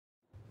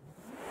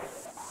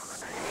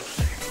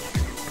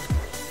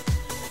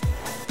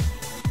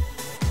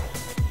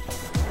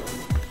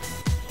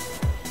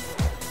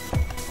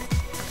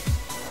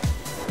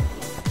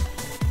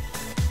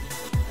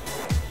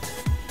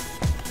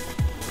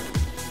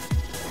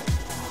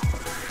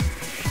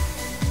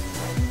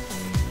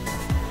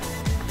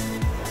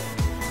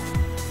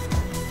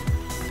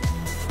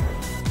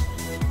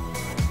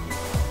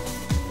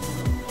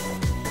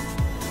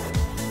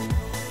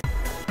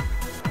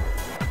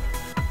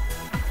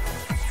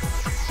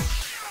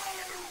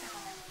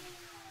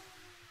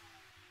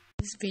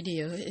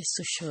video is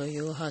to show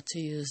you how to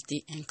use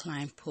the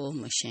Incline Pull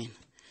Machine.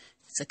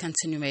 It's a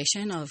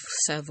continuation of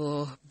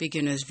several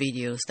beginners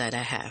videos that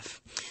I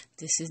have.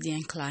 This is the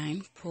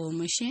Incline Pull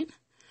Machine.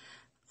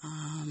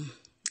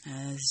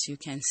 As you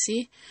can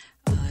see,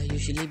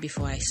 usually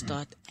before I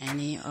start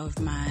any of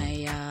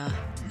my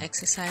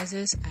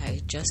exercises, I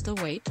adjust the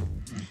weight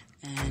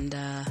and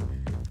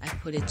I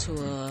put it to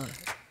a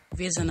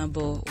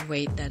reasonable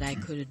weight that I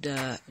could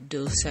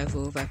do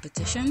several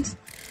repetitions.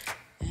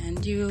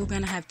 And you're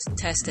gonna have to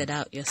test it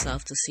out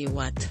yourself to see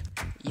what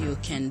you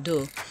can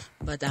do,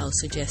 but I'll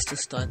suggest to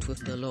start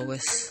with the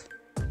lowest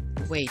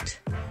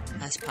weight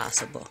as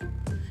possible.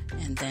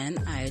 And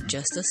then I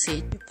adjust the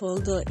seat. You pull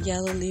the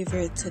yellow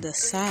lever to the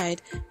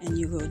side and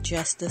you will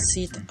adjust the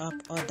seat up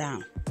or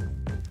down.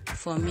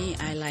 For me,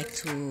 I like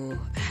to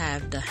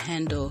have the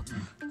handle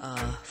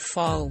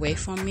far away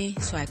from me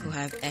so I could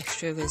have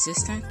extra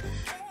resistance.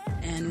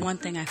 And one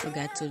thing I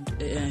forgot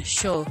to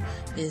show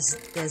is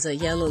there's a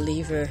yellow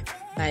lever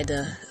by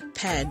the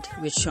pad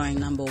which showing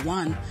number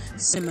 1,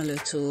 similar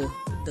to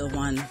the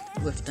one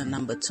with the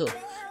number 2.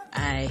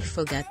 I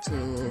forgot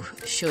to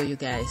show you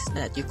guys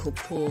that you could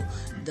pull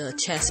the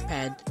chest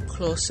pad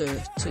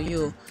closer to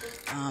you,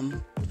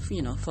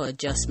 for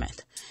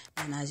adjustment.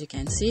 And as you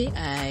can see,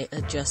 I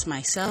adjust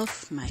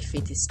myself, my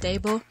feet is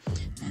stable,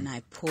 and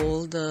I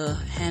pull the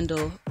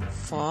handle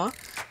far,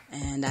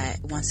 and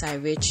once I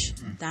reach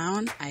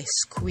down, I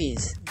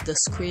squeeze. The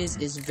squeeze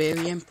is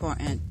very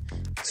important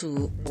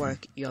to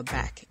work your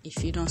back.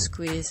 If you don't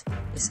squeeze,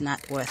 it's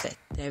not worth it.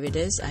 There it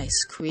is. I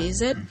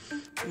squeeze it,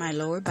 my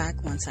lower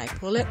back once I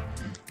pull it,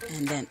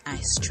 and then I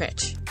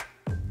stretch.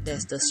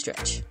 There's the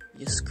stretch.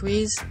 You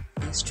squeeze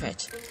and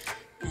stretch.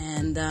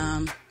 And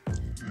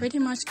pretty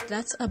much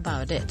that's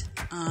about it.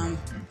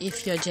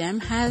 If your gym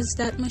has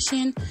that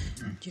machine,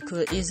 you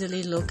could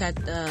easily look at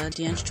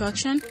the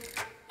instruction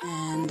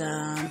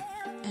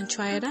and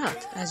try it out.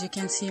 As you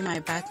can see, my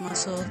back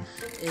muscle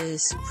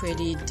is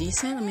pretty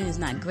decent. I mean, it's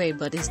not great,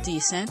 but it's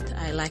decent.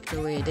 I like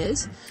the way it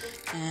is.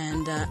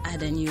 And I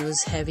then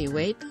use heavy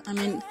weight. I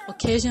mean,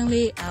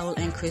 occasionally I will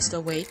increase the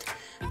weight,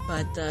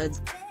 but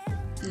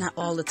not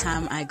all the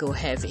time I go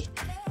heavy.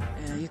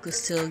 You could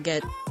still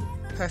get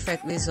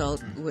perfect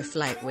result with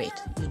lightweight.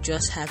 You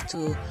just have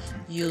to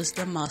use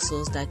the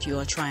muscles that you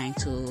are trying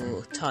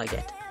to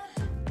target.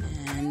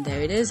 And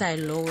there it is. I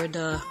lower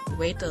the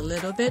weight a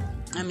little bit,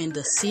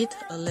 the seat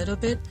a little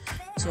bit,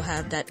 to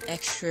have that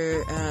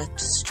extra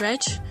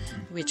stretch,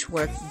 which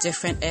work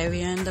different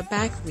area in the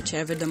back,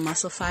 whichever the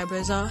muscle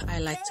fibers are. I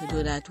like to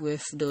do that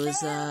with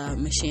those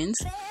machines.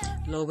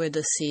 Lower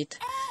the seat,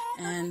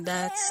 and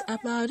that's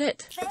about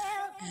it.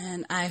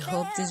 And I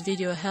hope this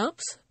video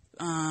helps.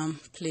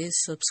 Please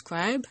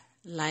subscribe,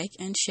 like,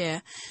 and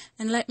share,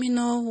 and let me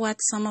know what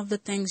some of the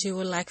things you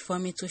would like for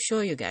me to show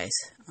you guys.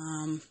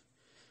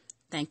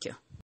 Thank you.